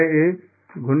is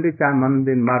Gundicha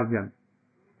Mandir Marjan,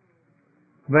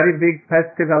 very big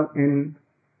festival in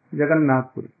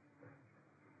Jagannath Puri.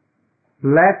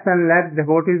 Lakhs and lakhs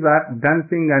devotees are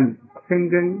dancing and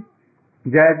singing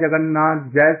Jai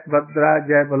Jagannath, Jai Subhadra,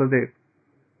 Jai Baladev.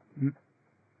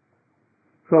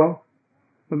 So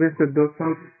we should do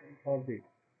something for this.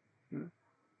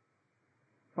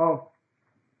 Oh,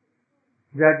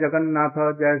 Jai Jagannath,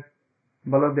 Jai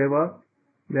Baladeva,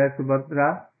 Jai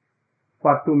Subhadra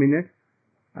for 2 minutes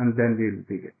and then we will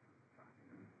begin.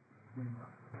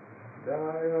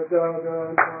 Jaya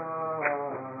Jagannath,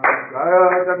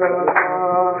 Jaya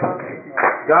Jagannath,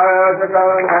 Jaya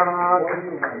Jagannath,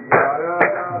 Jaya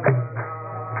Jagannath.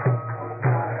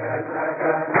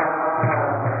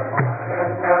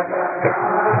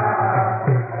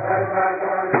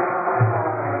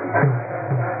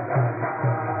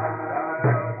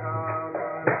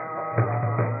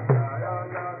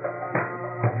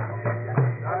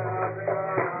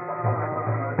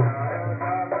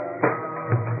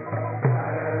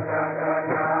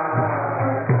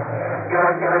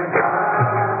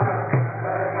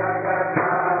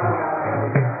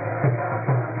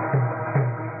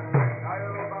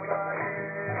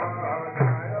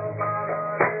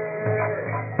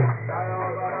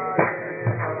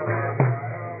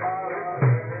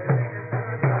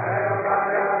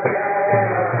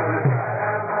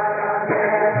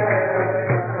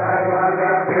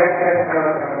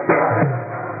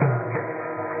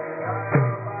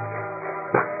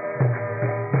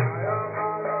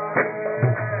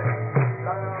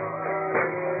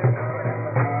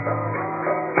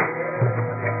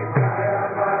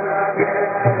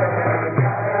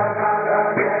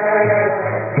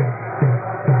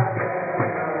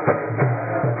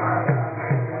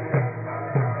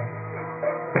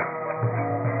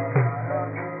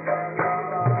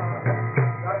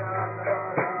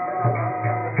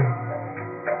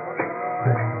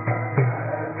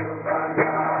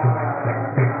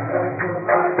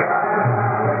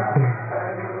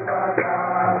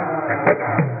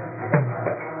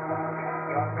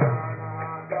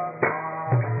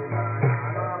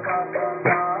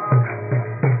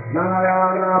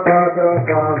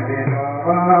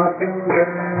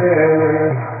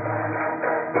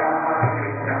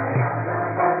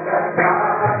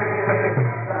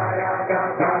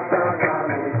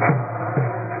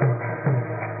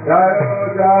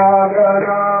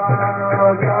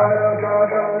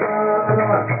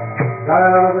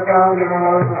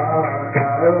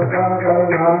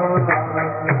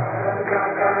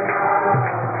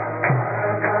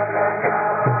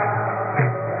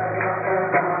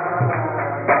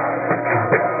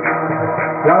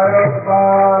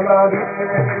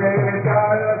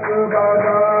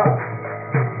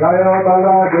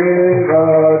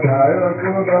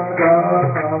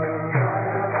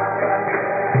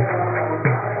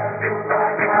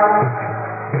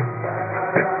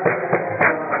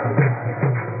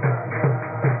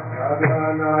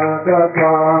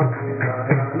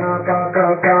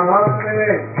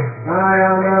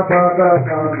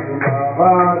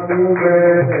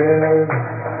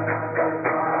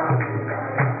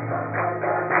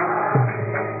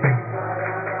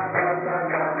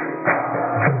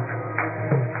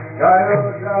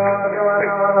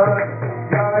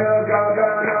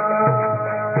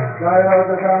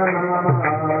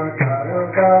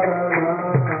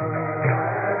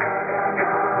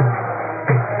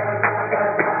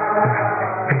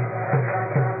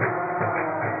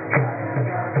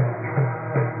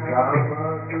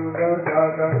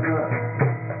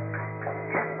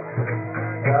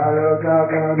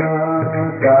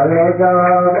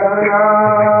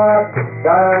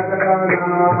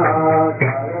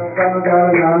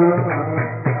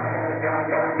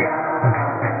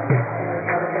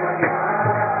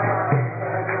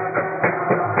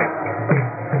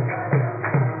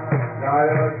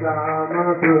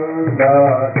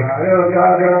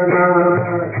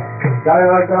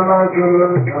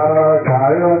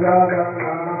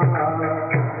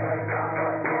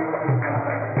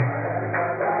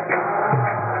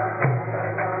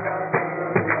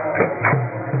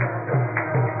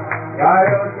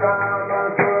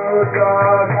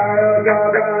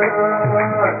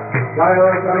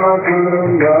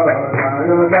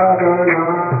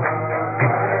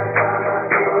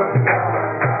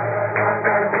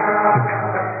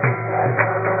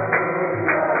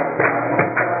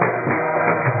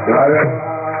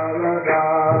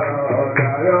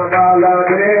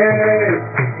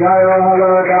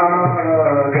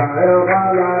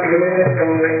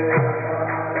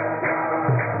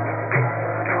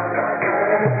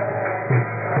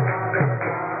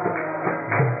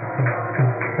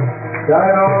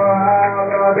 Jaya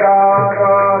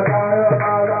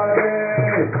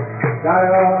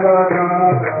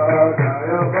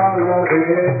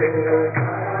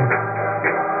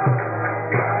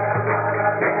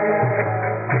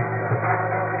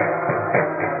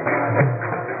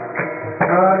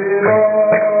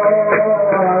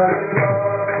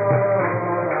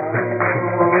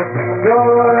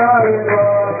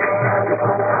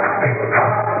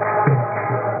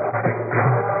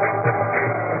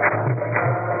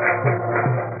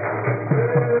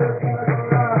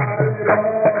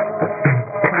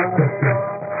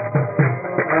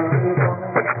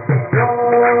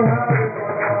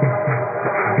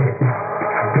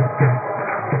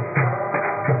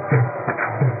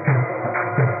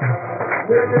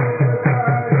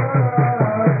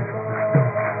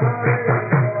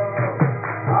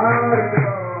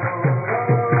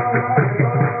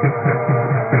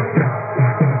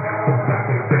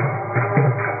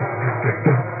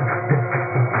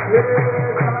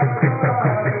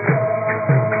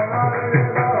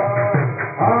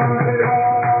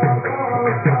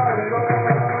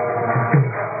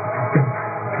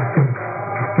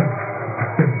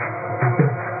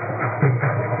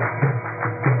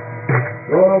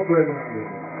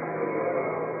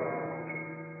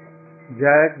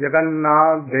जय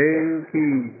जगन्नाथ देव की,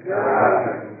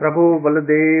 प्रभु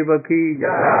बलदेव की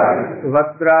जय,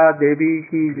 सुभद्रा देवी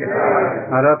की जय,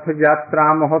 रथ यात्रा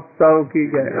महोत्सव की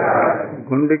जय,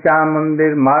 गुंडिचा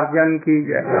मंदिर मार्जन की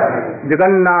जय,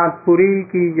 जगन्नाथपुरी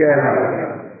की जय,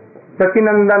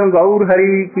 सचिनंदन गौर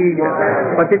हरि की जय,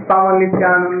 पतित पावन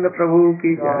नित्यानंद प्रभु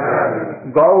की जय,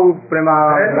 गौर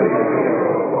प्रेमानंद।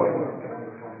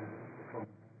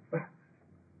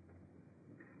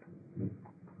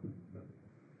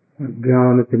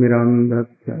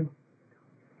 ज्ञानतिमिरान्धस्य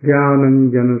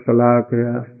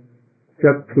ज्ञानञ्जनशलाकया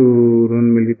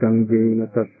चक्षुरुन्मीलितं येन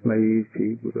तस्मै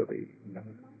श्रीगुरवे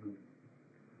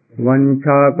नमः।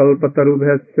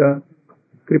 वञ्चाकल्पतरुभ्यश्च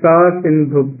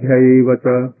कृपासिन्धुभ्यैव च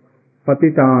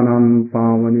पतितानां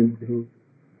पावनेभ्यो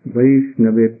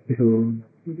वैष्णवेभ्यो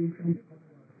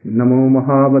नमो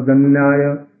महावदन्याय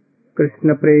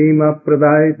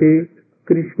कृष्णप्रेमप्रदायते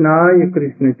कृष्णाय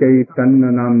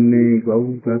कृष्णचैतन्यनाम्ने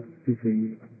गौरतिशये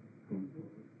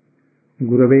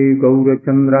गुरवे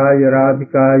गौरचन्द्राय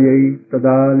राधिकायै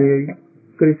तदालये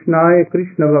कृष्णाय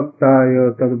कृष्णभक्ताय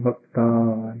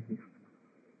तद्भक्ताय।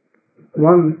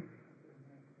 Once,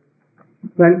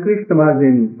 when Krishna was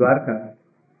in Dwarka,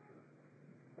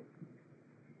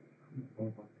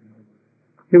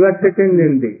 he was sitting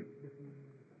in the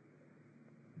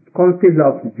council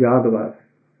of Yadavas.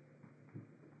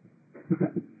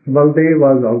 Baldev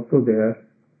was also there.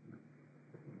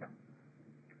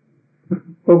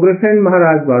 Ugrasen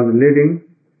Maharaj was leading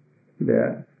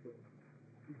there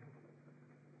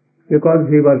because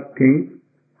he was king,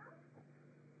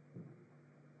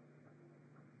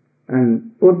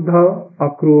 and Uddhav,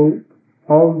 Akru,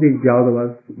 all the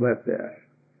Yadavas were there.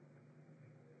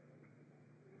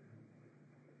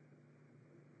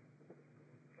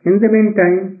 In the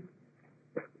meantime,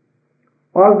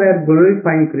 all were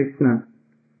glorifying Krishna,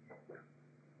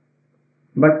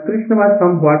 but Krishna was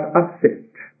somewhat upset.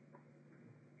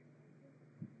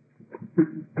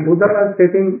 Buddha was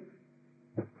sitting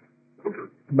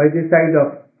by the side of.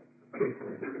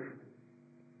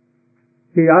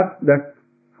 He asked that,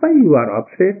 why you are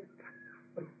upset?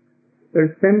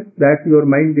 It seems that your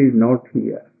mind is not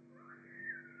here.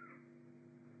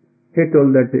 He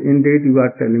told that, indeed you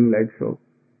are telling like so.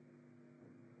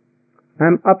 I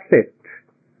am upset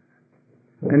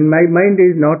and my mind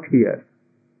is not here.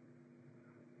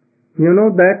 You know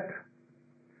that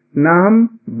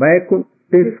Naham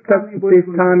Tisthami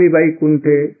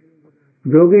Vaikunte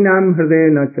Yoginam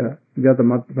Hridena Cha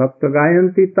Jadamat Bhakta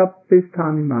Gayanti Tap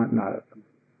Tisthami Narada.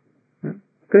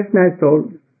 Krishna has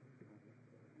told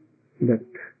that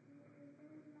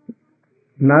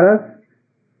Narada,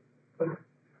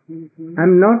 I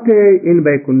am not in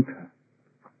Vaikuntha.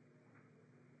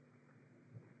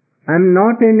 I am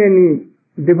not in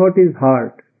any devotee's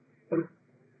heart.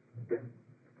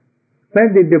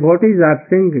 But the devotees are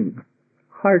singing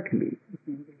heartily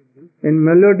in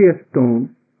melodious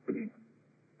tone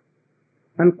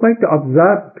and quite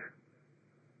absorbed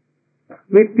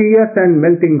with tears and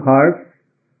melting hearts.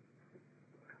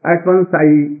 At once I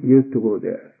used to go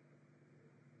there.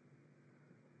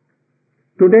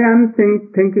 Today I am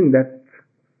thinking that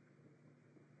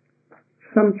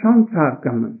some songs are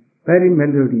coming, very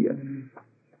melodious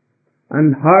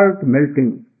and heart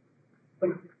melting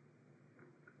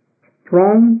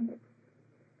from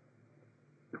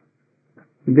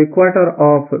the quarter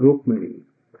of Rukmini.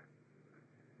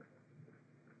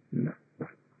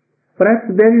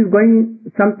 Perhaps there is going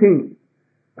something.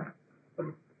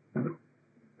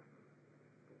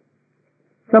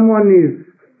 Someone is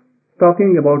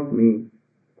talking about me.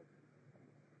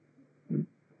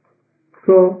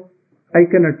 So I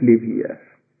cannot live here.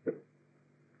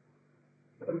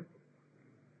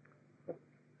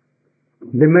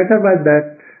 The matter was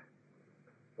that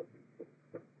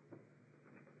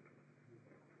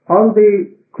all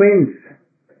the queens,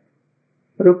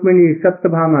 Rukmini,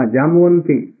 Satyabhama,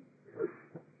 Jamvanti,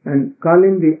 and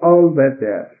Kalindi, all were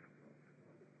there.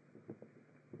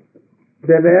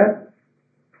 They were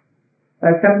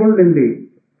assembled in the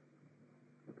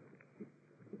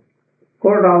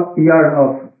courtyard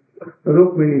of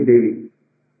Rukmini Devi.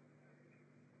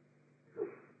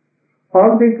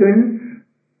 All the queens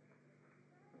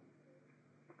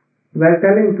were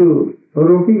telling to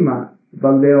Rohima,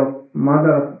 Baldev,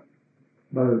 mother of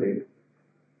Baldev,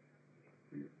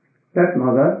 that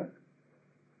mother,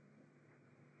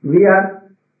 we are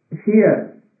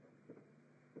here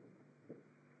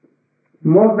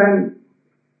more than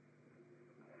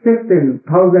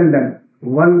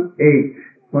 108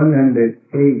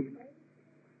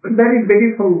 very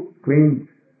beautiful queens.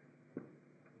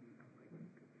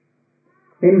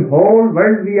 In whole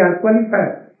world we are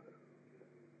qualified.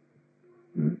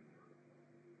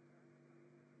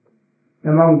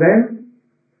 Among them,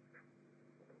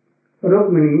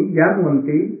 Rukmini,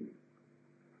 Jamvanti,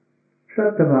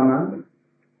 Satyabhama,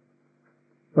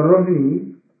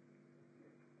 Rohini,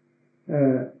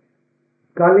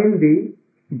 Kalindi,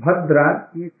 Bhadra,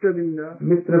 Mitravinda,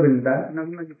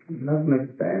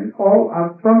 Nagnajita, and all are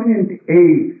prominent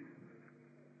aides.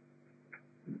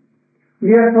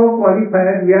 We are so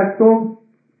qualified, we are so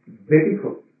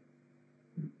beautiful,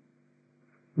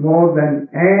 more than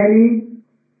any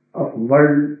of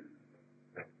world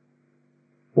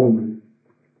women.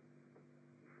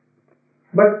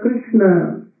 But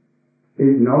Krishna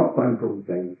is not controlled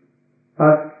by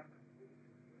us.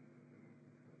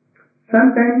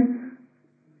 Sometimes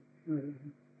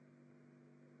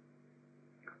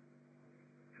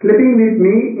sleeping with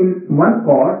me in one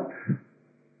cot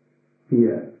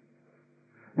here,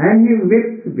 and he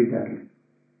weeps bitterly.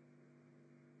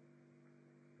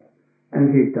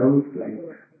 And he tells like,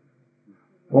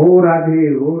 "Oh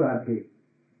Radhe,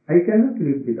 I cannot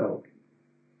live without you.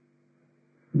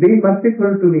 Be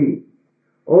merciful to me.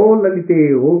 Oh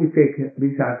Lalite, oh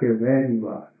Vishakhe, where you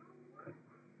are."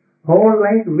 Whole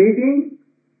night waiting,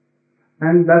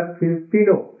 and thus his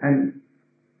pillow and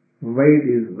weight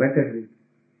is wetted with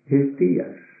his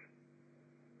tears.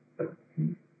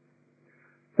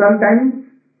 Sometimes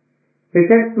he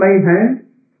takes my hand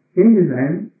in his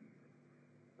hand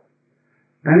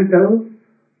and tells,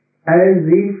 as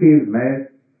if he is mad,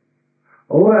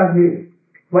 "Oh Radhe,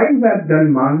 why you have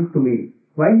done man to me?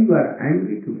 Why you are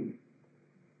angry to me?"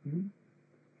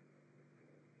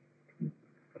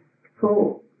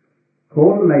 So,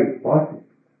 whole life passes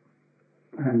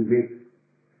and waits.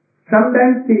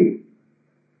 Sometimes he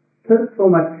feels so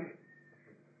much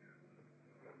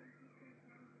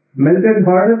melted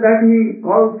heart that he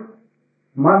calls,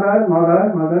 Mother,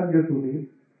 Jasudi,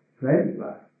 where you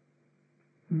are?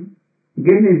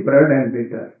 Give me bread and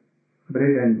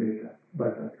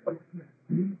butter.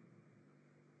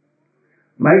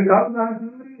 My cows are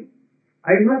hungry.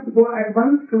 I must go at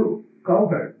once to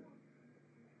cowherd.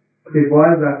 The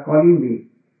boys are calling me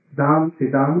Dam,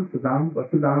 Sidam, Sudam,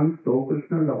 Vasudam, So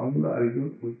Krishna, Lavanga,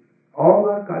 Arjun. All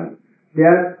are calling. They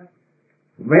are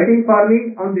waiting for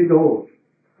me on the door.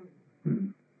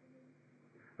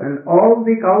 And all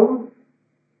the cows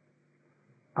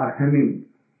are humming.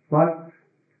 What?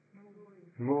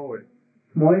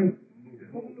 Mooing.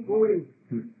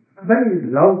 Very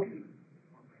loudly.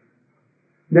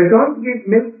 They don't give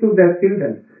milk to their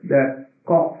children, their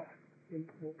calves.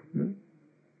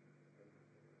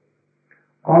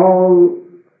 All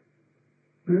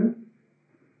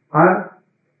are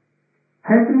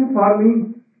hankering for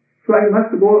me, so I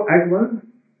must go at once.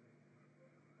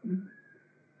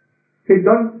 They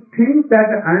don't think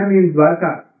that I am in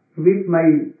Dwarka with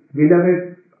my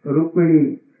beloved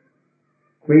Rukmini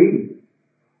queen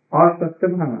or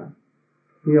Satyabhama.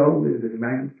 He always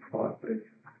remains for praise.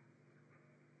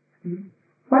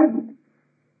 Why?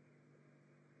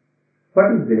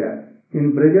 What is there?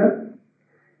 In Braja,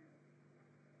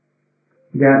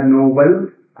 there are no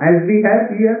wealth as we have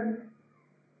here.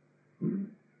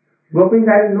 Gopis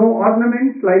have no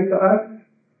ornaments like us.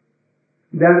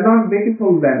 They are not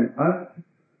beautiful than us.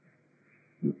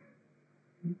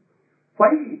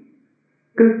 Why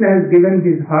Krishna has given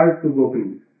his heart to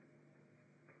Gopis?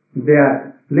 They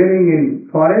are living in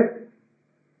forest.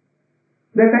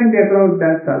 They can decorate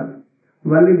themselves.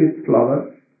 only with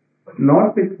flowers,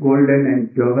 not with golden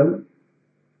and jewels.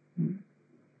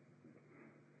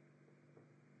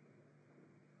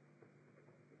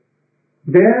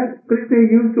 There, Krishna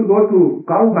used to go to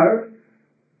cowherds,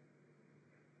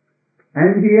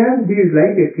 and here he is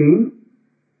like a king,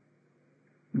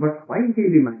 but why he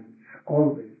remains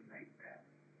always like that?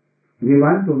 We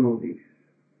want to know this.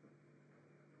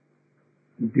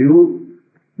 Do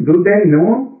they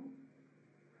know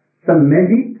some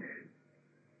magic?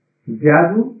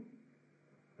 Jadoo?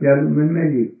 Jadoo means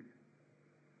magic.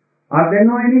 Or they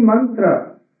know any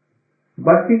mantra?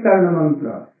 Vasikarna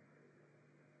mantra.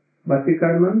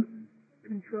 Vasikarna?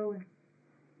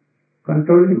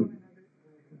 Controlling.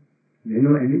 They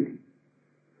know anything.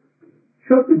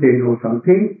 So they know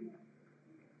something.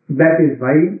 That is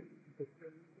why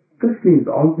Krishna is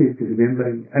always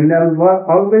remembering and they are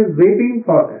always waiting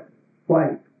for them.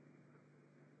 Why?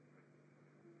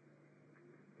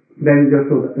 Then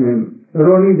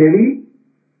Roni Devi,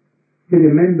 she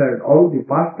remembered all the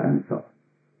pastimes of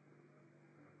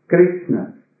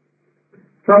Krishna.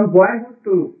 From boyhood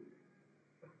to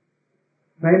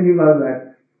when he was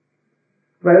at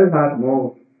 12 or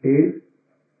more age,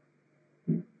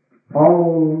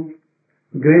 all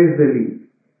gradually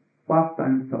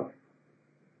pastimes of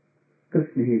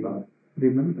Krishna he was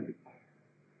remembering.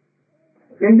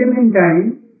 In the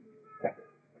meantime,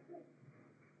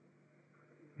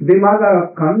 the mother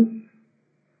of Kans,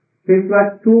 she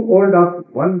was too old of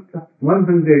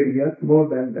 100 years, more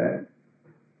than that.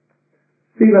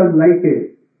 She was like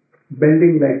a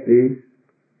bending like this,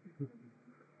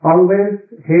 always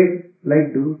head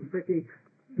like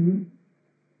this,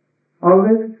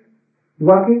 always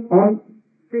walking on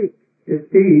a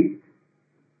stick.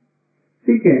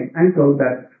 She came and told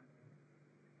that,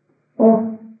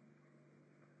 oh,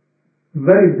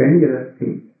 very dangerous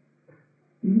thing.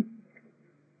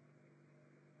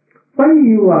 Why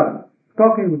you are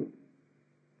talking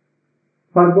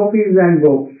for gopis and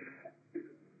gops?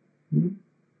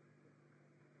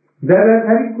 They were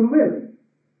very cruel.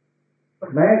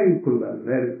 Very cruel,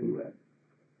 very cruel.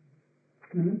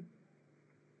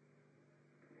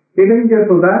 Even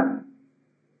Yashoda,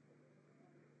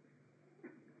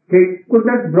 he could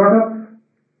not brought up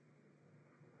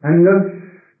and nursed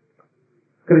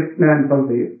Krishna and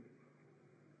Baldev.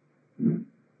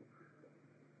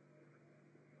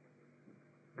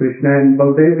 Krishna and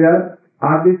Baldev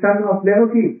are the son of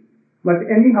Devaki. But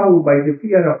anyhow, by the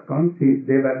fear of Kamsi,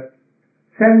 they were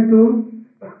sent to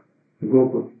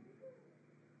Gokul.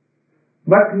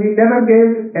 But he never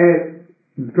gave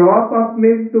a drop of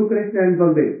milk to Krishna and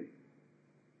Baldev.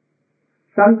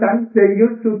 Sometimes they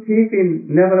used to keep in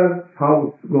Nevar's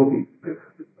house, Gopi.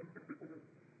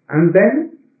 And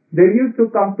then they used to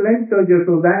complain to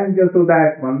Yashoda, and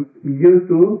Yashoda at once used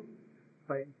to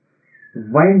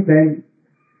wind them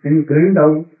and grind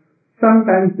out,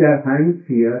 sometimes their hands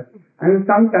here, and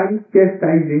sometimes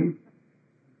chastising.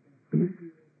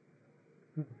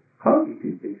 How it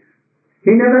is this?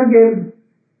 He never gave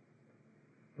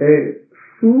a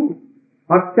shoe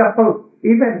or chapel,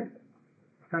 even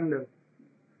sandal.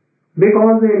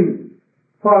 Because in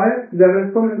forest there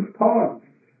were so many thorns.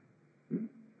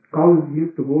 Cows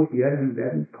used to go here and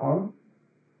there in thorns.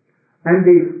 And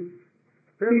the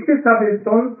pieces of the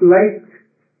stones like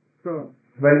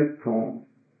very strong.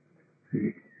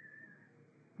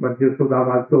 But Yashoda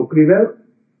was so cruel,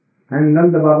 and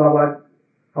Nanda Baba was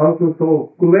also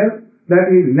so cruel that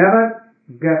he never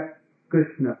gave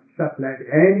Krishna supplied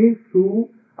any shoe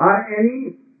or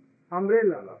any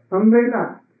umbrella.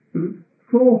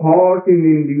 So hot in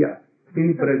India,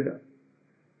 in Brazil.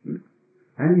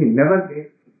 And he never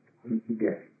gave.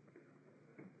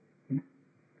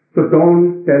 So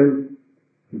don't tell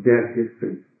their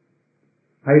history.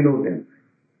 I know them.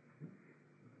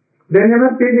 They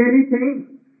never paid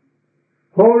anything.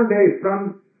 Whole day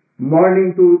from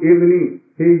morning to evening,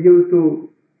 he used to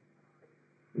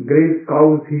graze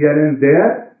cows here and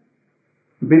there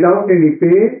without any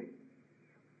pay,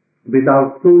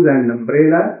 without shoes and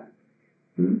umbrella.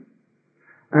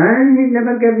 And he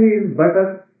never gave his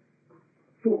butter,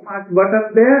 so much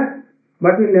butter there,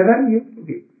 but he never used to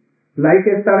give. Like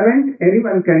a servant,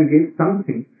 anyone can give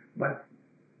something, but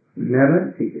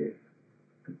never he gave.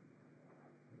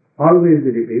 Always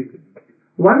repeated.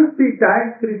 Once he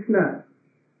tied Krishna,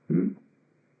 and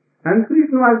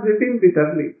Krishna was weeping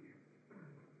bitterly.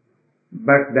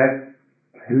 But that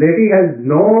lady has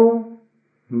no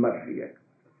mercy yet.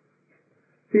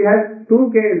 She has two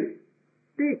girls,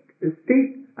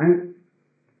 stick, and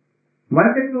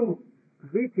wanted to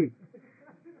beat him,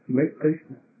 with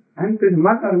Krishna. And his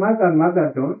mother,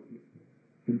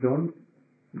 don't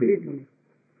beat me.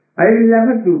 I will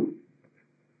never do.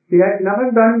 He had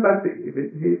never done, but he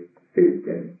still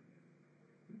telling.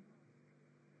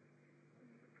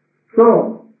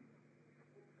 So,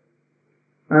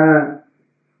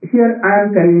 here I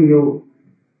am telling you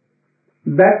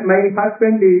that my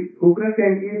husband is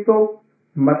Ugrasen is so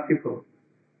merciful.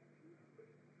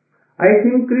 I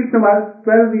think Krishna was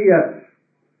 12 years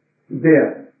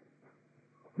there.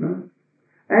 No?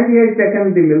 And he had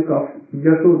taken the milk of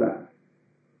Yashoda.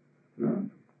 No?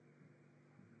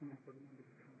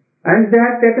 And they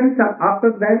had taken some,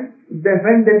 after that,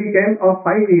 when they became of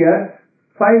 5 years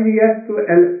to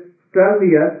 12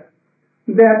 years,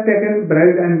 they have taken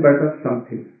bread and butter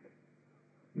something.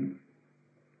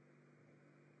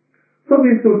 So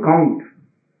we should count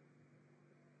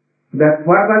that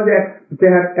what was they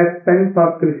have expended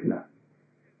for Krishna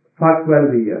for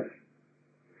 12 years.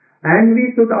 And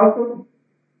we should also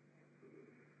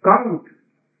count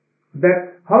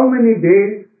that how many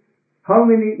days, how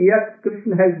many years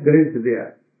Krishna has grazed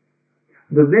there.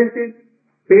 So this is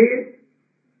paid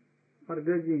for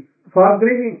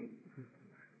grazing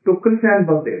to Krishna and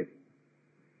Baldev.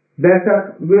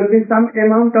 There will be some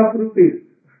amount of rupees.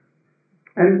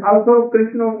 And also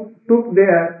Krishna took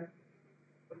their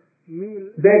meal,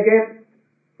 they gave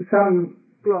some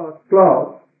cloth.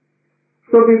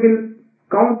 So we will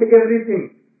count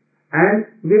everything and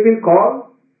we will call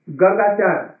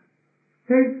Gargacharya.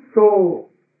 He is so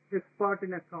expert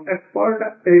in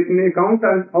account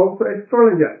and also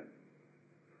astrologer.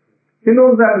 He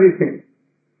knows everything.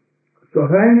 So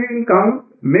when he will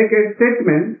come, make a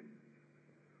statement,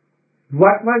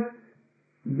 what was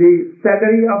the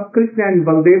salary of Krishna and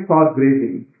Baldev for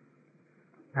grazing,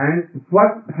 and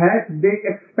what had they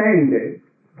expended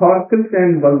for Krishna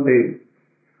and Baldev.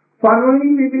 For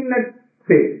only we will not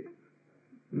pay,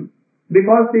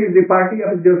 because he is the party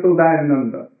of Yashoda and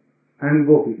Nanda and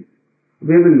Gopis.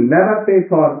 We will never pay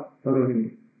for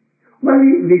Rohini.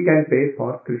 Only we can pay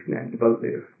for Krishna and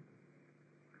Baldev.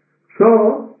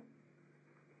 So,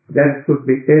 there should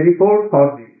be a report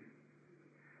for this.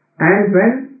 And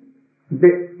when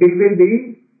it will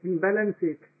be balance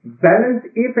it. Balance,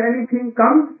 if anything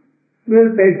comes, we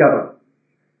will pay double.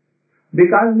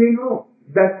 Because we know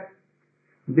that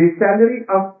the salary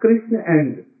of Krishna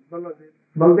and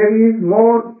Baldev is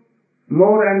more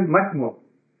and much more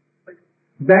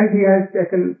than he has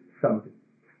taken something.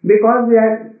 Because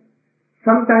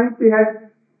sometimes he has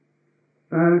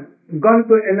gone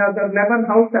to another neighbor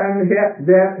house and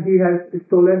there he has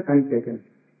stolen and taken.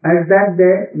 At that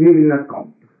day we will not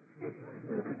count.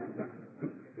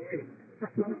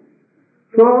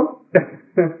 So,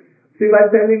 she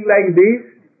was telling like this,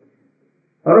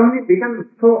 Rohini became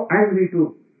so angry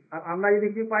too. My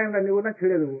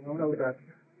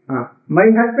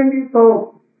husband is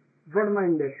so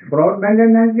broad-minded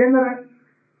and generous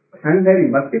and very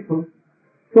merciful.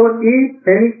 So if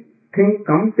anything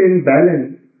comes in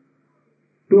balance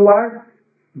towards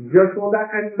Yashoda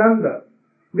and Nanda,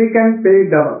 we can pay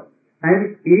double.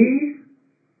 And if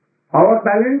our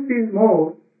balance is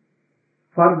more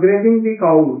for grazing the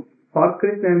cows for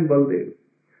Krishna and Baldev,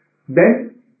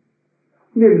 then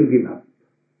we will give up.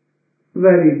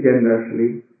 Very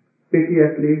generously,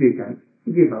 piteously we can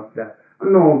give up that.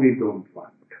 No, we don't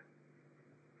want.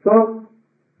 So,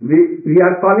 we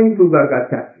are calling to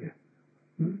Gargacharya.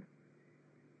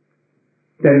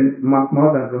 Then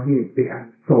Mother Rohini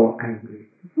became so angry.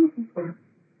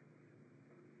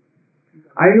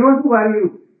 I know who are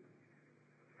you.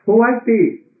 Who was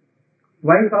the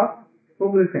wife of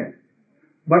Ugrasen?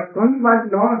 But Kans was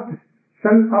not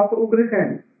son of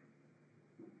Ugrasen.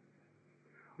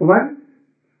 Once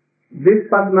this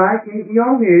Padma in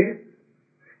young age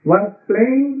was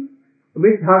playing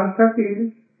with her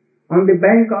Sakhis on the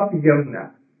bank of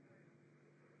Yamuna.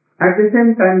 At the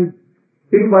same time,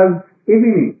 it was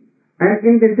evening, and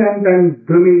in the same time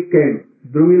Drumil came.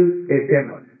 Drumil a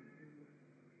demon.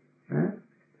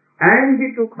 And he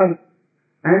took her,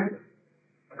 and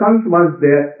Kans was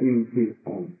there in his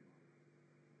home.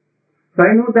 So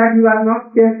I know that you are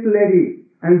not chaste lady,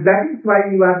 and that is why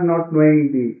you are not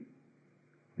knowing the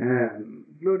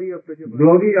glory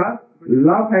of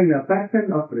love and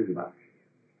affection of Brajavasi.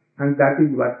 And that is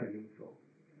what telling so.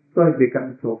 So it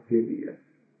becomes so furious.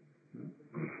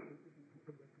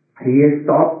 He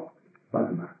stopped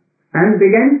Padma and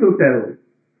began to tell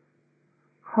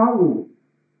how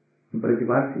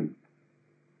Brajavasi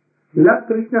love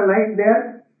Krishna like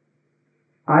their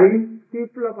eyes,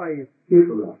 people of eyes.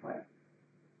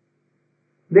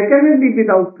 They cannot be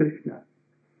without Krishna.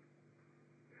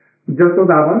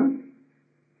 Jashodavan,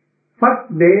 first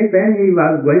day when he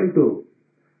was going to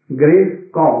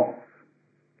graze calf,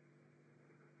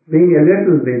 being a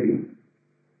little baby.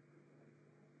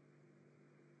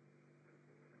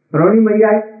 Rauni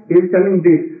Maya is telling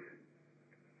this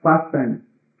past time,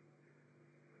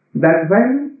 that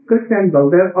when Krishna and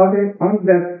Baldev on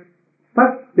their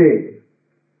first day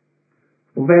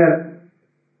were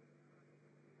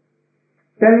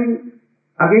telling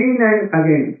again and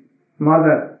again,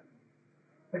 Mother,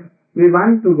 we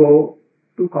want to go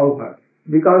to cowherd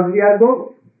because we are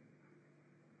goats.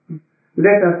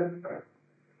 Let us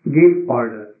give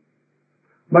orders.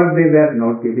 But they were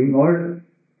not giving orders.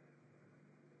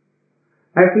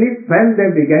 At least when they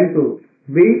began to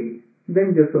weep,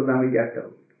 then Jasoda Maya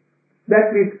told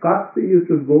that with Kasi you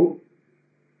should go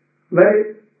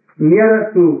very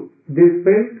nearer to this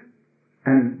field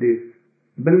and this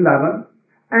Vrindavan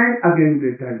and again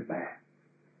return back.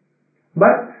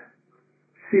 But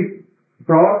she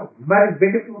brought very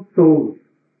beautiful souls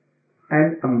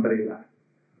and umbrella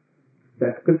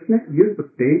that Krishna used to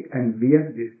take and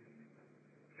wear this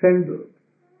sandal.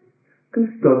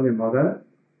 Krishna told me, Mother,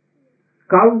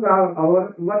 cows are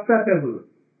our versatile.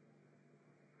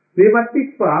 We must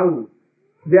take cows.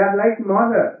 They are like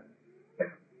mother.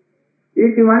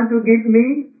 If you want to give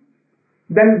me,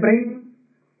 then bring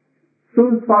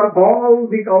shoes for all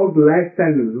the cows' legs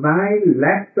and 9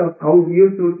 lakhs of cows you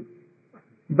should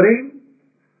bring.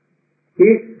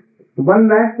 Each 1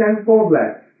 lakh and 4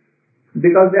 lakhs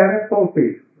because they are 4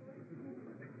 feet.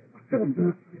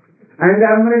 And the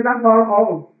umbrella for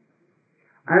all.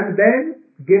 And then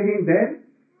give him them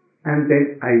and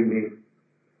then I may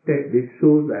take these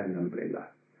shoes and umbrella.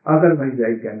 Otherwise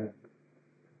I cannot.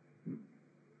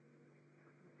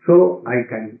 So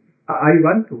I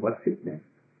want to worship them.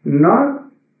 Not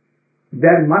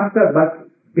their master but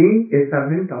being a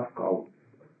servant of cows.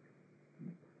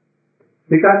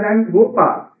 Because I am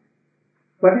Gopal.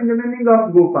 What is the meaning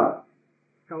of Gopal?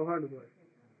 Cowherd boy.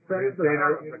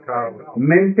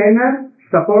 Maintainer,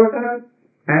 supporter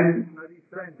and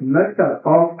nurturer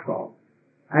of cows.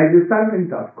 As a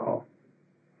servant of cows.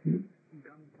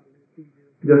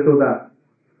 Jasoda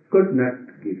could not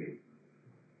give it.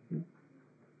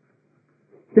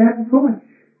 They have so much.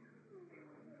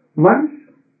 Once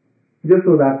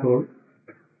Jasoda told,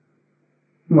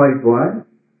 my boy,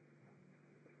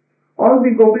 all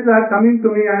the gopis are coming to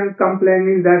me and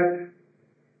complaining that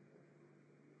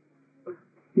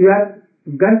you have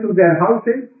gone to their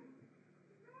houses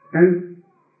and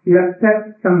you have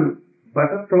taken some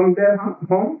butter from their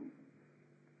home.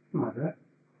 Mother,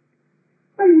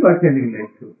 why you are telling that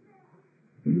too?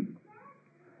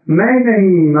 मैं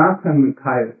नहीं माखन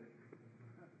खायो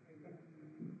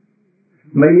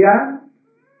मैया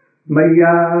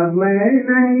मैया मैं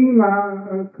नहीं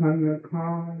माखन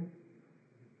खाऊं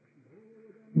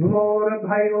भोर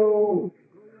भयो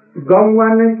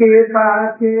गौवन के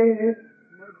पाछे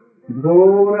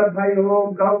भोर भयो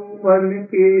गौवन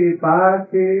के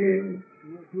पाछे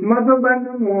मधुबन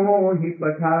मोहि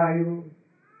पठायो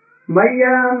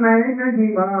मैया मैं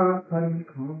नहीं माखन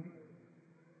खाऊं.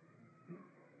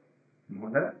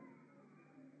 Mother,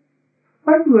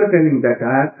 what you are telling that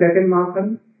I have taken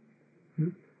Makhan?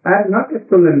 I have not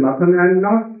stolen Makhan, I have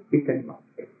not eaten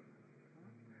Makhan.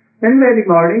 Then very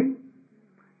morning,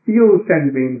 you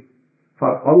sent me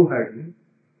for cowherding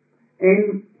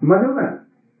in Madhuban,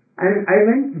 and I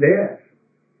went there.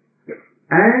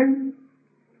 And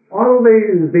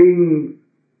always being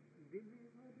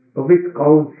with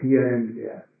cows here and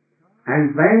there.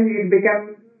 And when it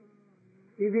became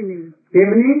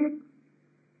evening,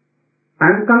 I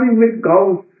am coming with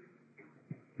cows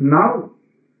now.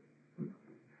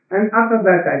 And after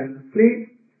that I will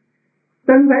sleep.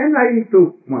 Then when I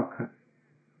took Makhan,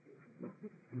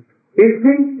 it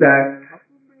thinks that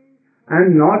I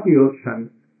am not your son,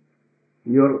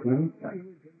 your own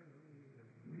son.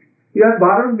 You have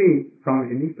borrowed me from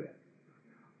anywhere.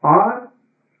 Or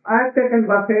I have taken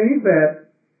birth anywhere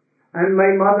and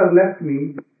my mother left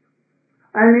me.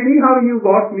 And anyhow you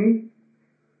got me.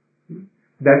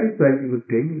 That is why you will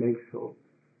take me like so.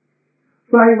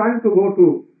 So I want to go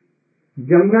to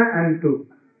Jamuna and to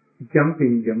jump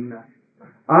in Jamuna.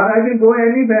 Or I will go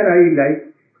anywhere I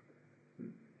like.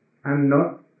 I am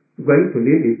not going to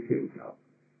leave it here now.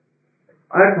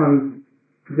 At once,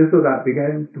 Jasoda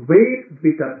began to weep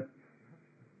bitterly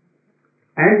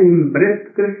and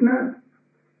embraced Krishna.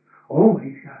 Oh my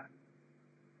son,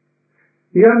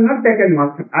 you have not taken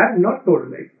Makhan. I have not told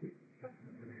like this.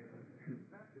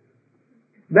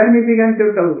 Then he began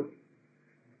to tell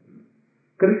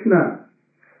Krishna,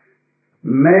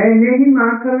 मैंने ही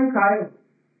माखन खाया.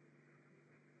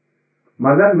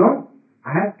 Mother, no,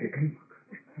 I have taken Makhan.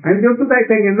 And Jasoda is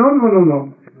saying,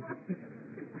 no.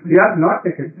 You have not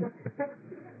taken.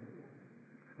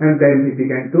 And then he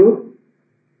began to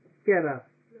Kera.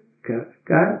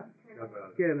 Kera.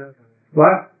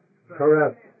 what?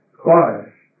 Correct. Chorus.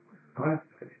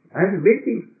 And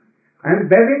waiting. And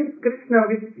begging Krishna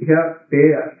with her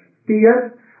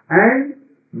tears and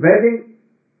begging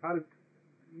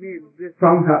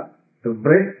from her. The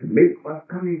breast milk was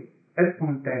coming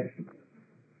spontaneously.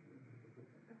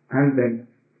 And then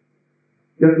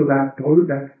Yashoda told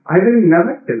that I will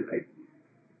never tell lies.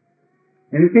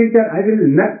 In future I will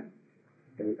not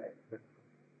tell lies.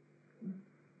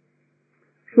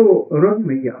 So Rod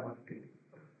Maya was telling.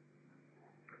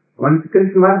 Once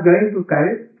Krishna was going to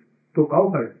carry to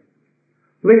cowherd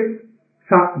with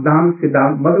Sakdam,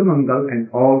 Siddham, Madhumangal and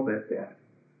all were there.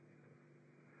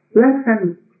 Black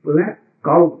and black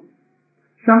cows,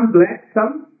 some black,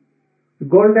 some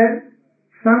golden,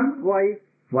 some White.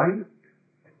 white.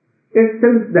 It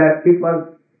seems that it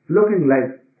was looking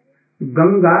like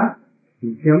Ganga,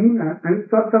 Jamuna and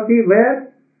Saraswati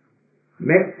were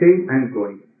mixing and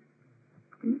going.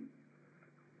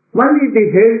 Only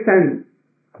the heads and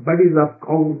bodies of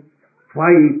cows,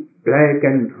 white, black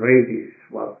and reddish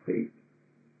was seen.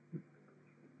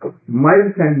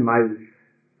 Miles and miles.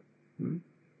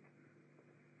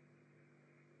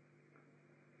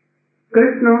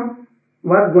 Krishna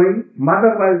was going,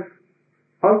 mother was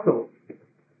also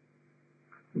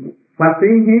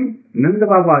pursuing him, Nanda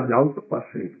Baba was also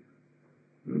pursuing.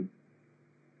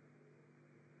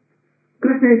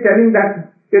 Krishna is telling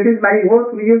that it is my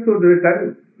oath you should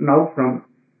return now from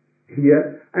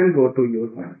here and go to your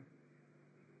home.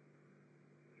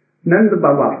 Nanda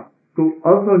Baba too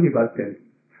also he was telling,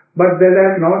 but they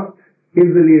were not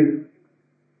easily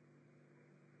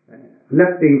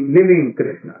leaving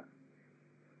Krishna.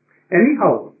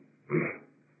 Anyhow,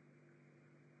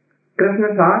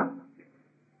 Krishna saw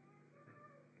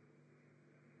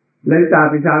Lalita,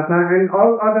 Vishakha and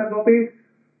all other gopis,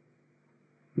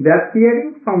 they are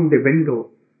peering from the window,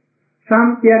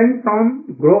 some peering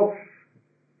from groves,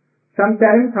 some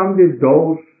peering from the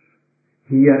doors,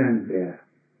 here and there.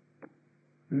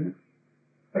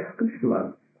 Krishna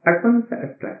was at once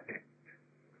attracted.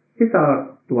 He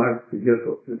saw towards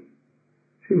Yashoda,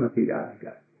 Srimati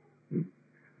Radhika.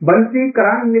 Bansi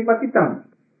Karan Nipatitam.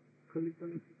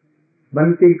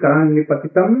 Bansi Karan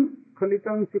Nipatitam.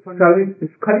 Khalitam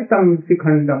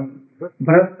Sikhandam.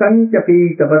 Bhrastan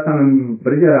Chapita Vasanam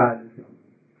Brajaraj.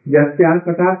 Yasya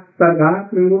Katak Sargat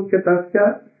Vimuchatasya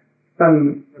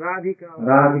Tan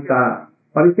Radhika.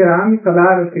 Paricharami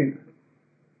Sadarashin.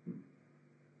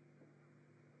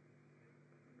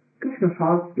 Krishna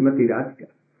saw Srimati Radhika.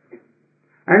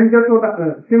 And Yashoda,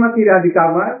 Srimati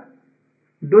Radhika was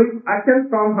doing action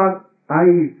from her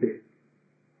eyes.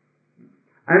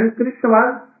 And Krishna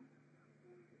was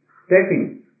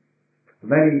taking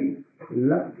very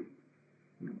lovely.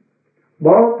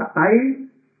 Both eyes,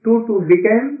 two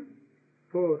became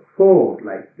four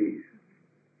like this.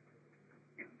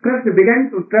 Krishna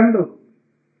began to tremble.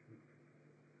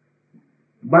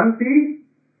 Bansi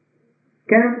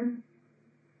came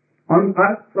on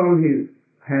earth from his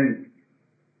hand.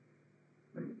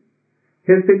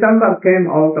 His Pitamba came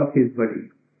out of his body.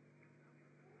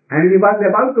 And he was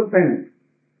about to faint.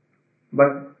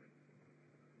 But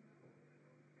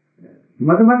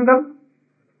Madhumangal,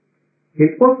 he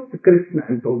pushed Krishna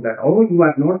and told that, oh, you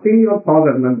are not seeing your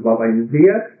father, Nanda Baba is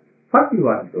here. What you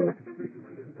are doing?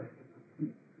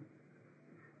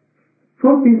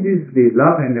 So this is the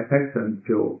love and affection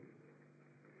show.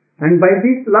 And by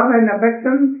this love and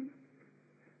affection,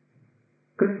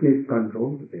 Krishna is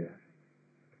controlled there.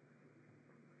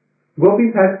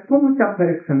 Gopis had so much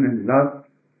affection and love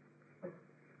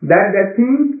that they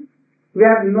think we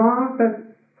have not a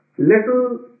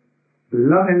little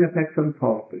love and affection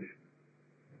for Krishna.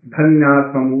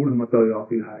 Dhanya samud matoya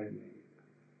pihayane.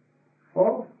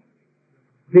 Oh,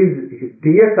 these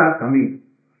deers are coming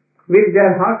with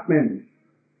their horsemen.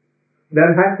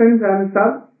 Their husbands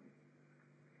themselves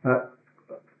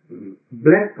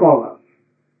black collars.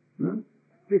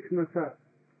 Krishna Sar.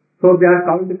 So they are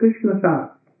called the Krishna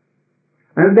Sar.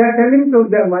 And they are telling to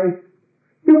their wives,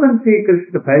 you can see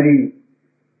Krishna very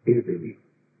easily.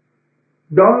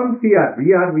 Don't fear,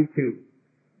 we are with you.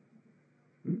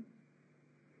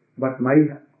 But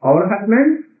our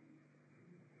husbands,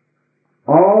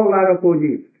 all are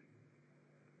opposite.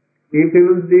 If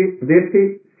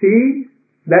they see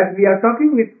that we are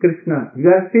talking with Krishna, we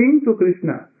are saying to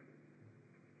Krishna,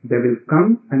 they will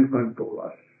come and control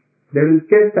us. They will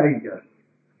chastise us.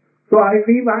 So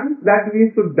we want that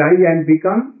we should die and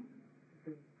become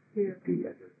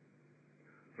deer.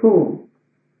 So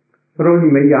Roni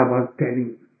Maya was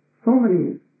telling so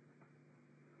many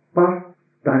past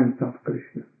times of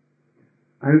Krishna.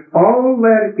 and all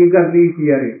were eagerly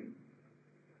hearing.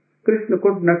 Krishna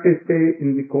could not stay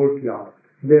in the courtyard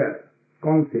there,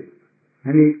 council,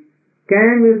 and he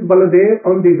came with Baladev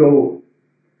on the door.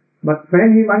 But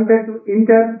when he wanted to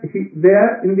enter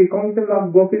there in the council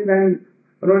of Gopis and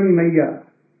Rani Maya,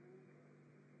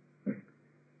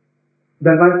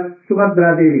 there was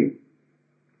Subhadra Devi,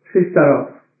 sister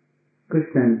of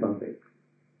Krishna and Baladev.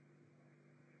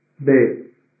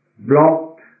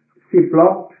 She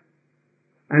blocked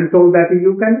and told that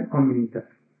you can come enter.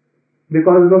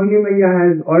 Because Rohini Maya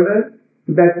has ordered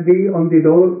that be on the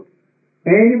door.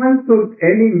 Any male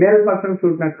person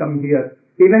should not come here.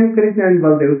 Even Krishna and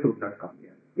Baladev should not come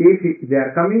here. If they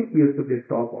are coming, you should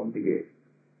stop on the gate.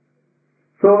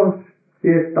 So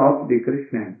they stopped the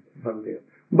Krishna and Baladev.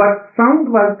 But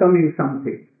sound was coming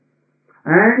something.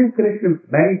 And Krishna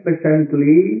very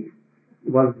patiently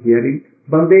was hearing.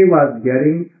 Baladev was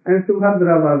hearing and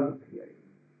Subhadra was hearing.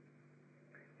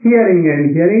 Hearing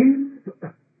and hearing,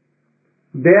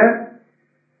 there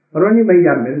Rani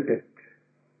Maya melted.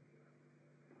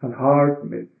 Her heart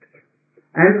melted.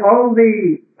 And all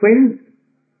the queens,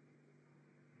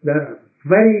 they are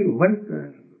very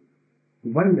wondered.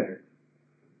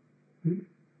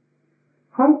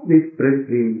 How this presence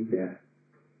is there?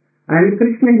 And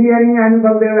Krishna hearing and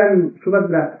Baladev and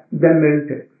Subhadra, they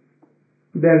melted.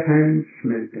 Their hands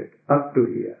melted up to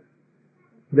here.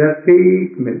 Their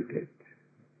feet melted.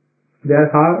 Their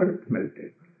heart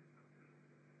melted.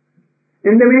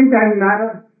 In the meantime,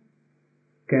 Narada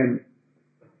came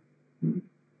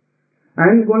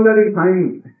and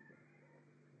glorifying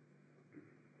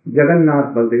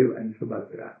Jagannath, Baladev and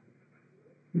Subhadra.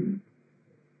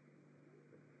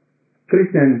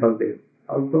 Krishna and Baladev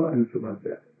also and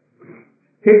Subhadra.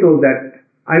 He told that,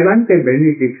 I want a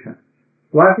benediction.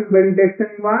 What is benediction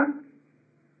you want?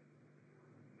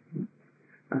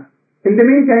 In the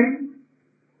meantime,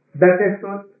 their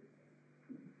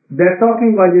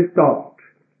talking was stopped.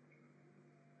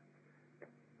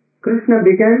 Krishna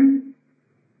became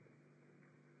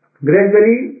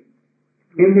gradually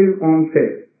in his own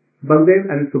shape, Baladev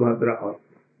and Subhadra also.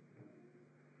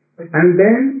 And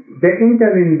then they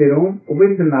entered in the room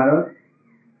with Narad,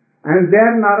 and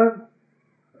there Narad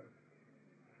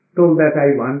told that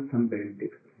I want some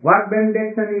benediction. What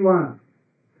benediction you want?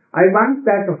 I want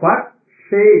that what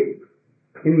shape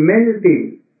in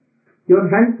melting, your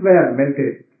hands were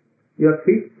melted, your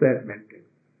feet were melted,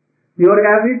 your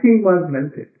everything was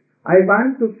melted. I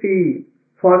want to see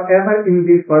forever in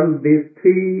this world these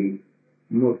three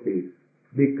murtis,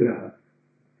 Vigraha,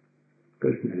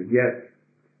 Krishna. Yes.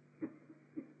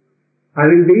 I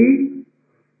will be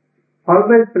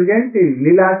always present in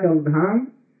Nilachal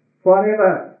Dham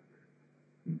forever.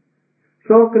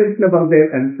 So Krishna,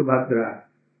 Baladev and Subhadra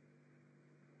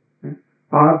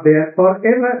are there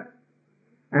forever,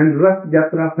 and Ras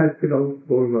Jatra festival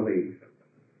goes away.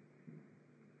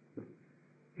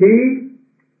 He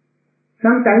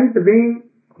sometimes being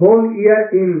whole year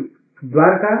in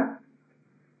Dwarka,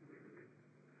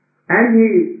 and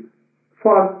he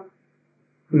for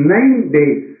 9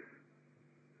 days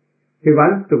he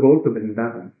wants to go to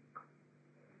Vrindavan.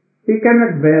 He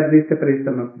cannot bear the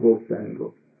separation of ghosts and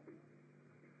ghosts.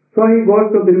 So he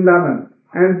goes to Vrindavan,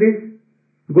 and this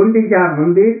Gundicha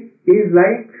Mandir is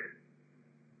like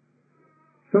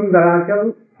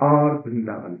Sundarachal or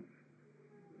Vrindavan.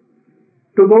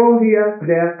 To go here,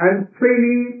 there, and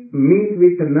freely meet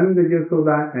with Nanda,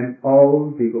 Yashoda and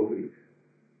all the gopis.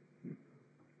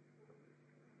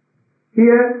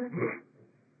 Here,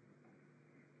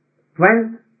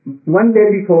 when one day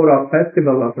before a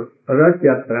festival of Ras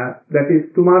Yatra, that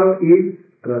is tomorrow is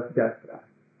Ras Yatra,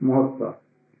 Mahotsav.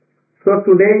 So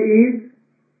today is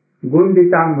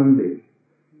Gundicha Mandir.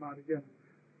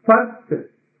 First,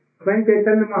 when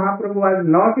Chaitanya Mahaprabhu was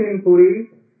not in Puri,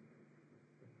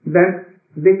 then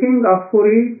the king of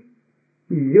Puri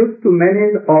used to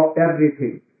manage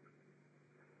everything.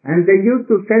 And they used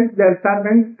to send their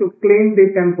servants to clean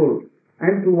the temple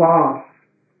and to wash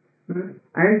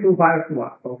and to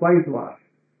whitewash.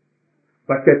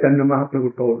 But Chaitanya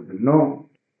Mahaprabhu told, no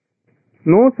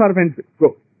servants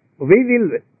go. We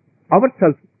will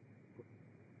ourselves.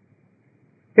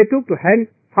 He took to hand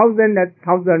thousands and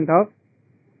thousands of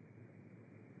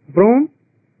broom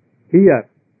here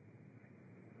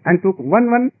and took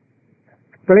one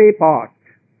clay pot,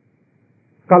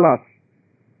 colors,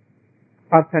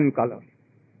 earthen colors,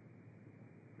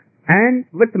 and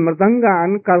with mridanga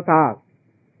and kartal,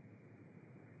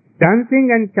 dancing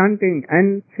and chanting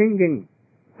and singing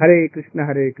Hare Krishna,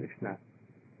 Hare Krishna.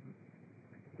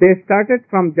 They started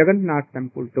from Jagannath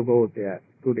temple to go there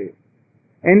today.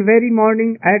 And very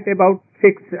morning at about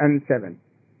 6 and 7.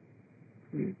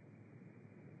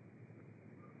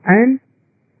 And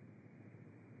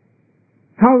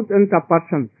thousands of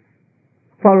persons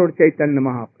followed Chaitanya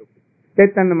Mahaprabhu.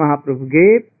 Chaitanya Mahaprabhu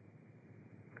gave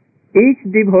each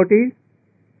devotee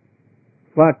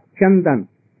what chandan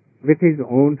with his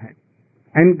own hand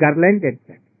and garlanded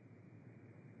them.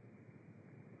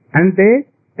 And they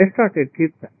started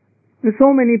kirtan.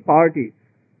 So many parties,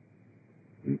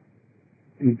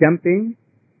 jumping,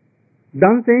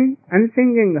 dancing and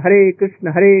singing Hare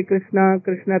Krishna,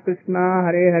 Krishna Krishna,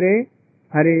 Hare Hare,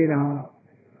 Hare Rama.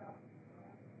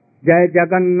 Jai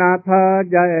Jagannatha,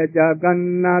 Jai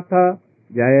Jagannatha,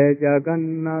 Jai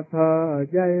Jagannatha,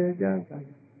 Jai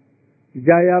Jagannatha.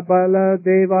 Jaya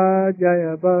Baladeva,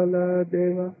 Jaya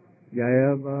Baladeva,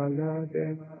 Jaya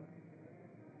Baladeva.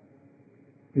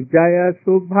 Jaya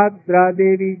Subhadra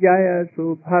Devi, Jaya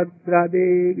Subhadra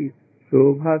Devi,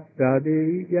 Subhadra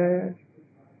Devi, Jaya.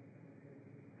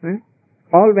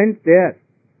 All went there.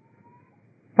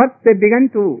 First they began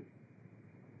to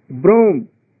broom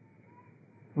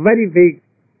very big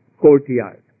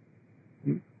courtyard,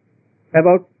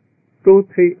 about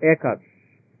 2-3 acres.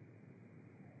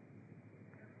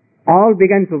 All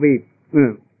began to be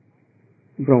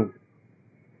broom.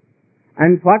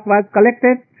 And what was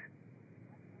collected?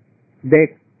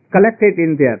 They collected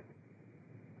in their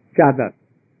chadar.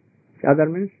 Chadar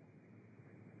means?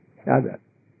 Chadar.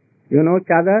 You know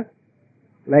chadar?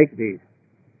 Like this.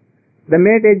 They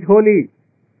made a jholi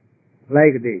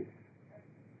like this.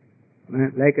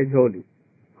 Like a jholi.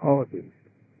 All this.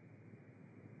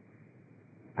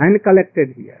 And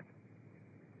collected here.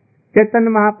 Chaitanya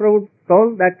Mahaprabhu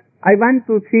told that I want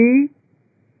to see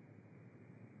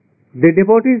the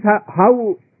devotees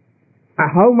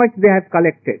how much they have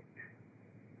collected.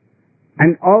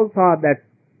 And all saw that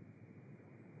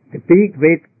the big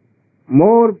weight,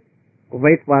 more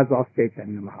weight was of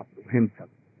Chaitanya Mahaprabhu himself.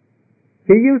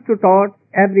 He used to taught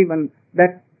everyone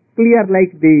that clear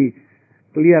like this,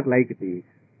 clear like this.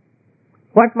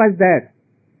 What was that?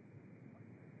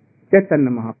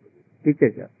 Chaitanya Mahaprabhu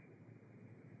teaches us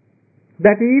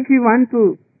that if you want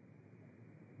to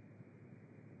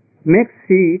make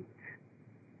seat,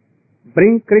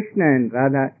 bring Krishna and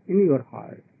Radha in your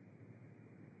heart.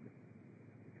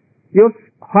 Your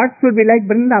heart should be like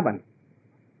Vrindavan.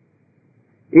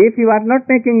 If you are not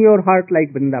making your heart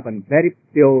like Vrindavan, very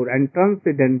pure and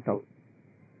transcendental,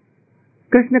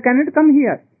 Krishna cannot come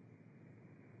here.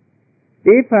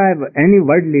 If I have any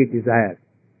worldly desire,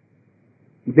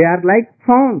 they are like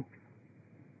thorns.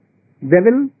 They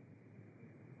will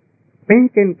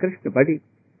pinch in Krishna's body.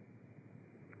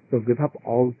 So give up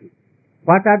all this.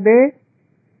 What are they?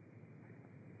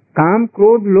 Kam,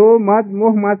 Krodh, Lobh, Mad,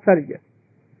 Moh, Matsarya.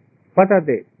 What are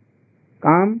they?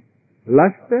 Kam,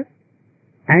 lust,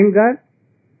 anger,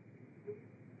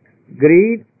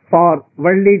 greed for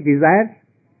worldly desires,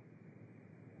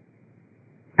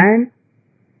 and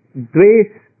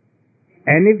dvesh,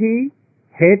 envy,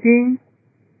 hating,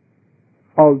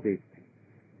 all these things.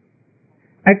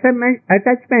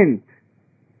 Attachment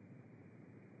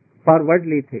for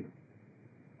worldly things.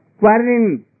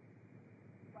 Quarreling,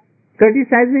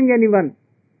 criticizing anyone.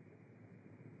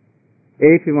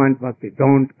 If you want bhakti,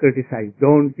 don't criticize,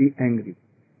 don't be angry.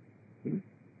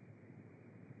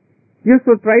 You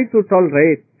should try to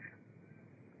tolerate.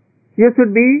 You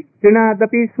should be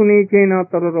Tinadapi Sunichena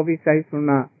Tararavi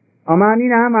Sahisuna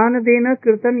Amanina Manadena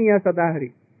Kirtaniya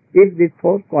Sadahari. If these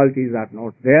 4 qualities are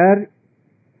not there,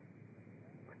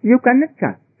 you cannot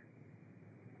chant.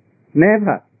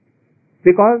 Never.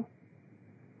 Because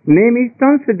name is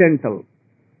transcendental.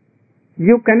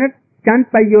 You cannot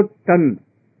chant by your tongue.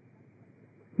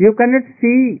 You cannot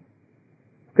see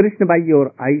Krishna by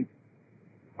your eyes.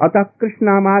 Atah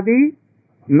Krishnamadi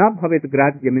na bhavet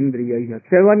gradyamindriyah.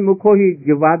 7 mukho hi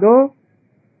jivado.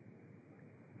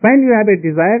 When you have a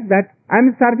desire that I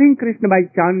am serving Krishna by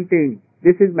chanting,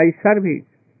 this is my service.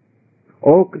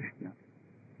 Oh Krishna,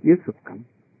 you should come.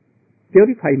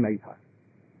 Purify my heart.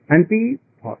 And be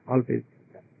for always.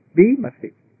 Be merciful.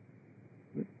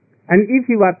 And if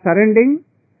you are surrendering,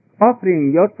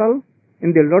 offering yourself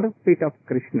in the lotus feet of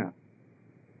Krishna,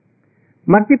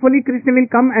 mercifully Krishna will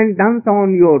come and dance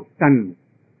on your tongue.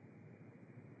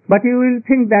 But you will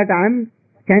think that I am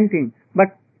chanting.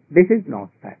 But this is not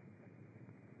that.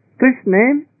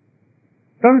 Krishna,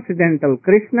 transcendental,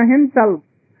 Krishna himself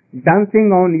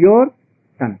dancing on your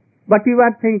tongue. But you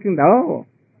are thinking, oh,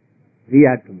 we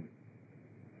are doing.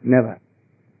 Never.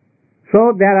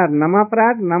 So there are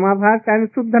Namaprad, Namabhas and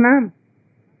Suddhanam.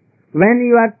 When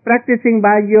you are practicing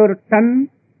by your tongue,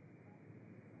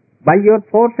 by your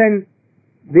force and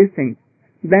these things,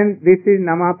 then this is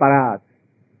Namaparad.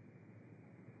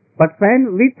 But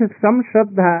when with some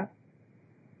Shraddha,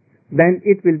 then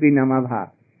it will be Namabha.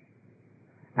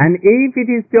 And if it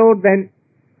is pure, then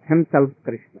himself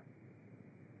Krishna.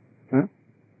 Huh?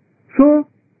 So,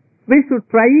 we should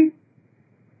try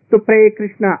to pray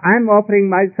Krishna, I am offering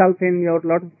myself in your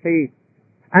lotus feet.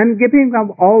 I am giving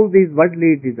up all these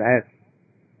worldly desires.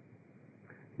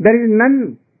 There is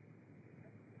none,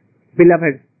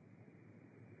 beloved,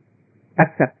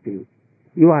 except you.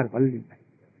 You are only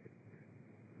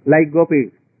like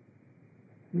gopis.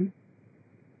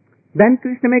 Then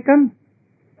Krishna may come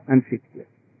and sit here.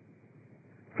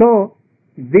 So,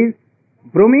 these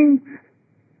broomings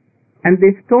and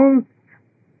these stones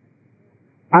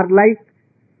are like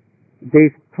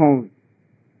these stones.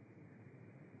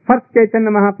 First Chaitanya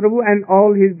Mahaprabhu and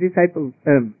all his disciples,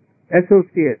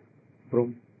 associates,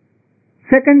 broom.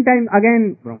 Second time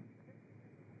again broom.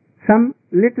 Some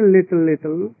little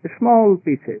small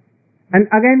pieces. And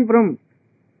again broom.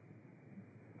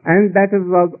 And that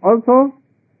was also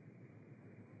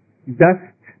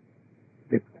dust.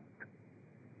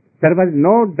 There was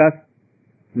no dust,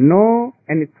 no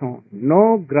any stone,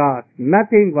 no grass,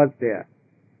 nothing was there.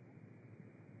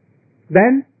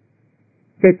 Then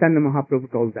Chaitanya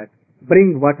Mahaprabhu told that,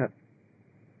 bring water.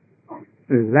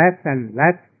 Less and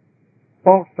less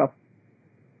pots of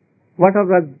water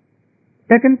was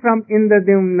taken from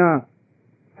Indradyumna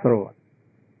Sarovar.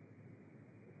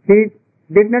 He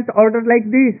did not order like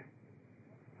this.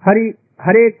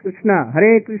 Hare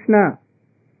Krishna,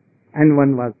 and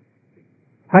one was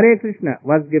Hare Krishna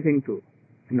was giving to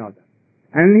another,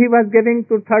 and he was giving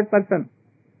to third person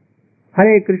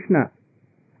Hare Krishna,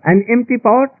 an empty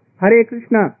pot Hare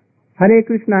Krishna, and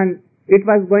it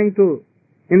was going to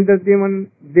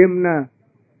Indradyumna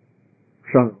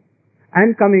Sarovar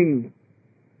and coming.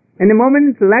 In a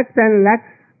moment, lakhs and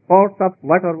lakhs pots of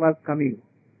water was coming.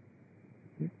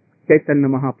 Chaitanya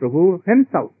Mahaprabhu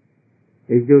himself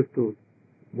is used to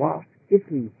wash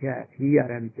kissing here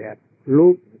and there,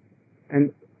 look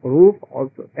and roof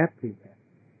also everywhere.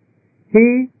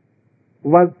 He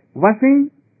was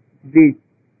washing the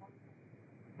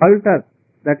altar,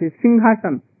 that is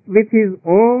Singhasan, with his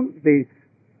own this.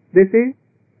 This is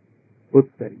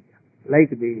Uttariya, like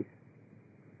this.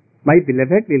 My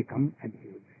beloved will come and he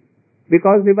will see.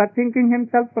 Because he was thinking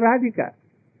himself Radhika.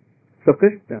 So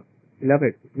Krishna,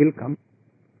 beloved, will come.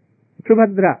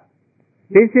 Subhadra,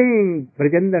 facing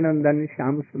Brajandanandan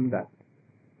Shyam Sundar.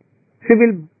 She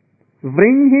will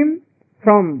bring him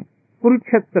from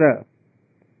Kurukshetra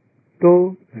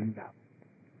to Vrindavan.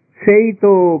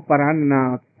 Seito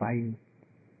Parannath Pai.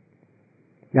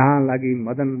 Jahan lagi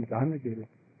Madan Jahan lagi.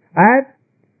 I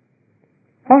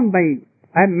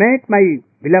have met my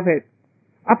beloved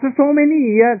after so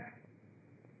many years,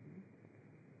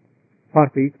 for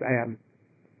which I am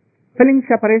feeling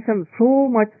separation so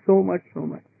much.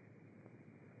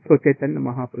 So Chaitanya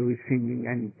Mahaprabhu is singing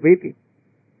and waiting.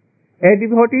 A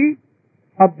devotee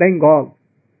of Bengal,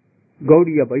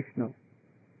 Gaudiya Vaishnava,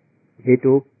 he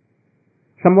took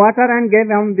some water and gave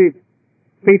on the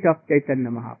feet of Chaitanya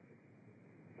Mahaprabhu.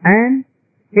 And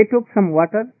he took some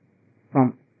water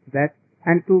from that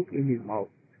and took in his mouth.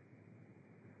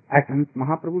 At once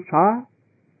Mahaprabhu saw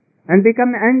and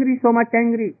became angry, so much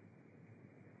angry.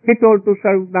 He told to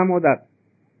Swarup Damodar,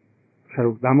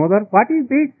 what is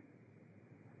this?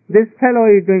 This fellow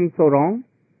is doing so wrong.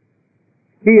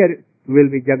 Here will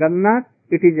be Jagannath,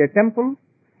 it is a temple,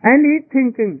 and he is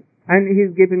thinking, and he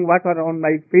is giving water on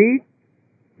my feet.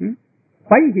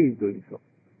 Why he is doing so?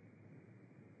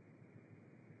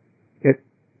 Yes,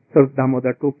 Swarup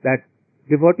Damodar took that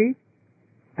devotee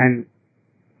and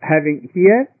having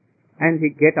here, and he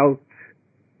get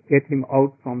him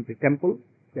out from the temple.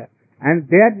 Yeah. And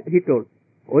there he told,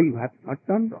 oh, you have not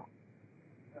done wrong.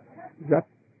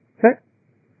 Sir,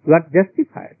 you are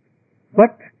justified.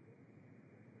 But,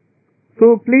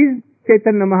 so please,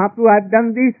 Chaitanya Mahaprabhu, I have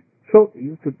done this, so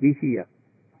you should be here.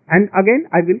 And again,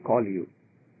 I will call you.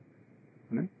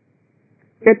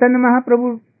 Chaitanya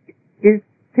Mahaprabhu is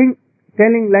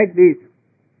telling like this,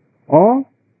 oh,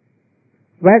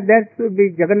 where there should be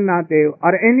Jagannath Dev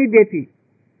or any deity,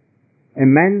 a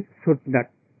man should not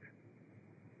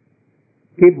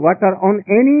give water on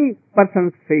any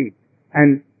person's feet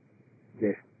and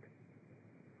rest.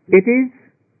 It is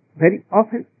very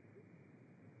often.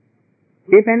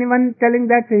 If anyone telling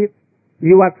that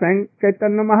you are saying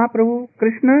Chaitanya Mahaprabhu,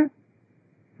 Krishna,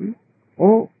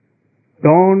 oh,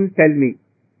 don't tell me.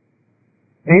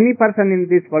 Any person in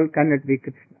this world cannot be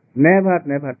Krishna. Never.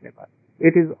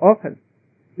 It is often.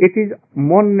 It is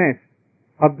monness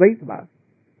of Vaishnava,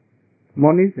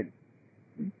 monism.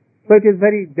 So it is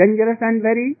very dangerous and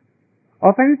very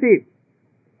offensive.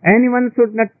 Anyone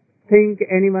should not think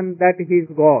anyone that he is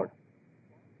God.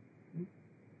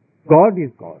 God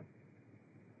is God.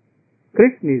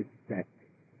 Krishna is that.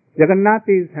 Jagannath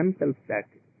is himself that.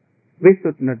 We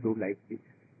should not do like this.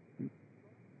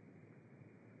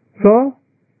 So,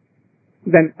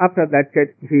 then after that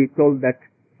he told that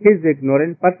he is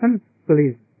ignorant person,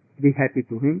 please be happy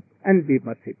to him and be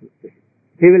merciful to him.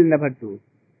 He will never do.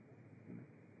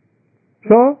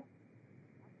 So,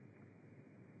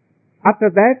 after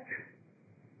that,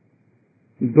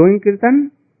 doing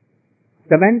kirtan,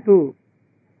 they went to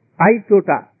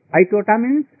Aitota. Aitota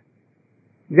means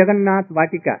Jagannath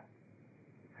Vatika.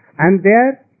 And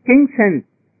there, king sent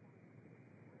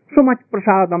so much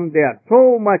prasadam there,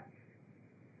 so much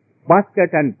basket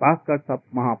and baskets of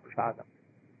Mahaprasadam.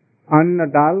 Anna,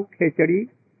 dal, khechadi,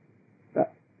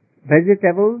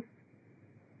 vegetables,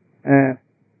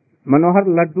 Manohar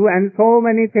laddu and so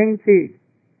many things.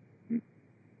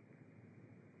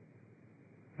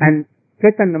 And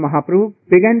Chaitanya Mahaprabhu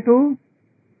began to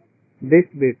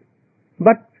distribute.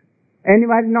 But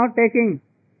anyone was not taking.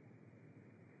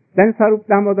 Then Sarup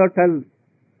Damodar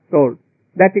told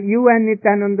that you and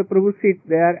Nityananda Prabhu sit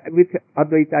there with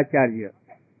Advaita Acharya.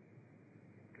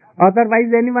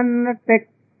 Otherwise anyone will not take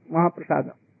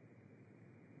Mahaprasadam.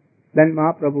 Then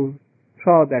Mahaprabhu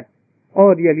saw that,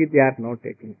 oh really they are not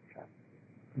taking prasadam.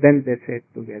 Then they sat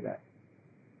together.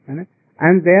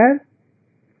 And there,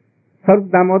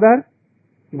 Sarup Damodar,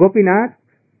 Gopinath,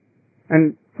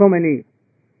 and so many,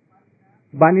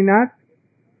 Baninath,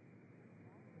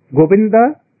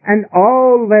 Govinda, and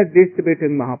all were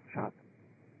distributing Mahaprasad.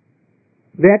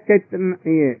 That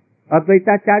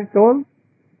Advaita Acharya told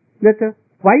that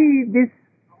why this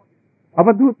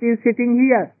Avadhut is sitting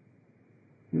here?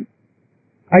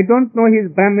 I don't know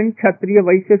his Brahmin, Kshatriya,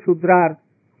 Vaishya, Shudra.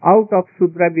 Out of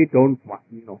Shudra we don't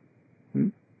know.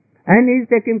 And he is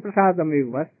taking prasadam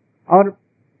with us. Or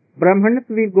Brahmanas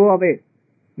will go away.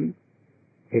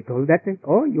 He told that,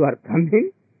 oh, you are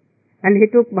Brahmin. And he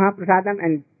took Mahaprasadam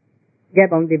and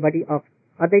gave on the body of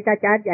Advaita Acharya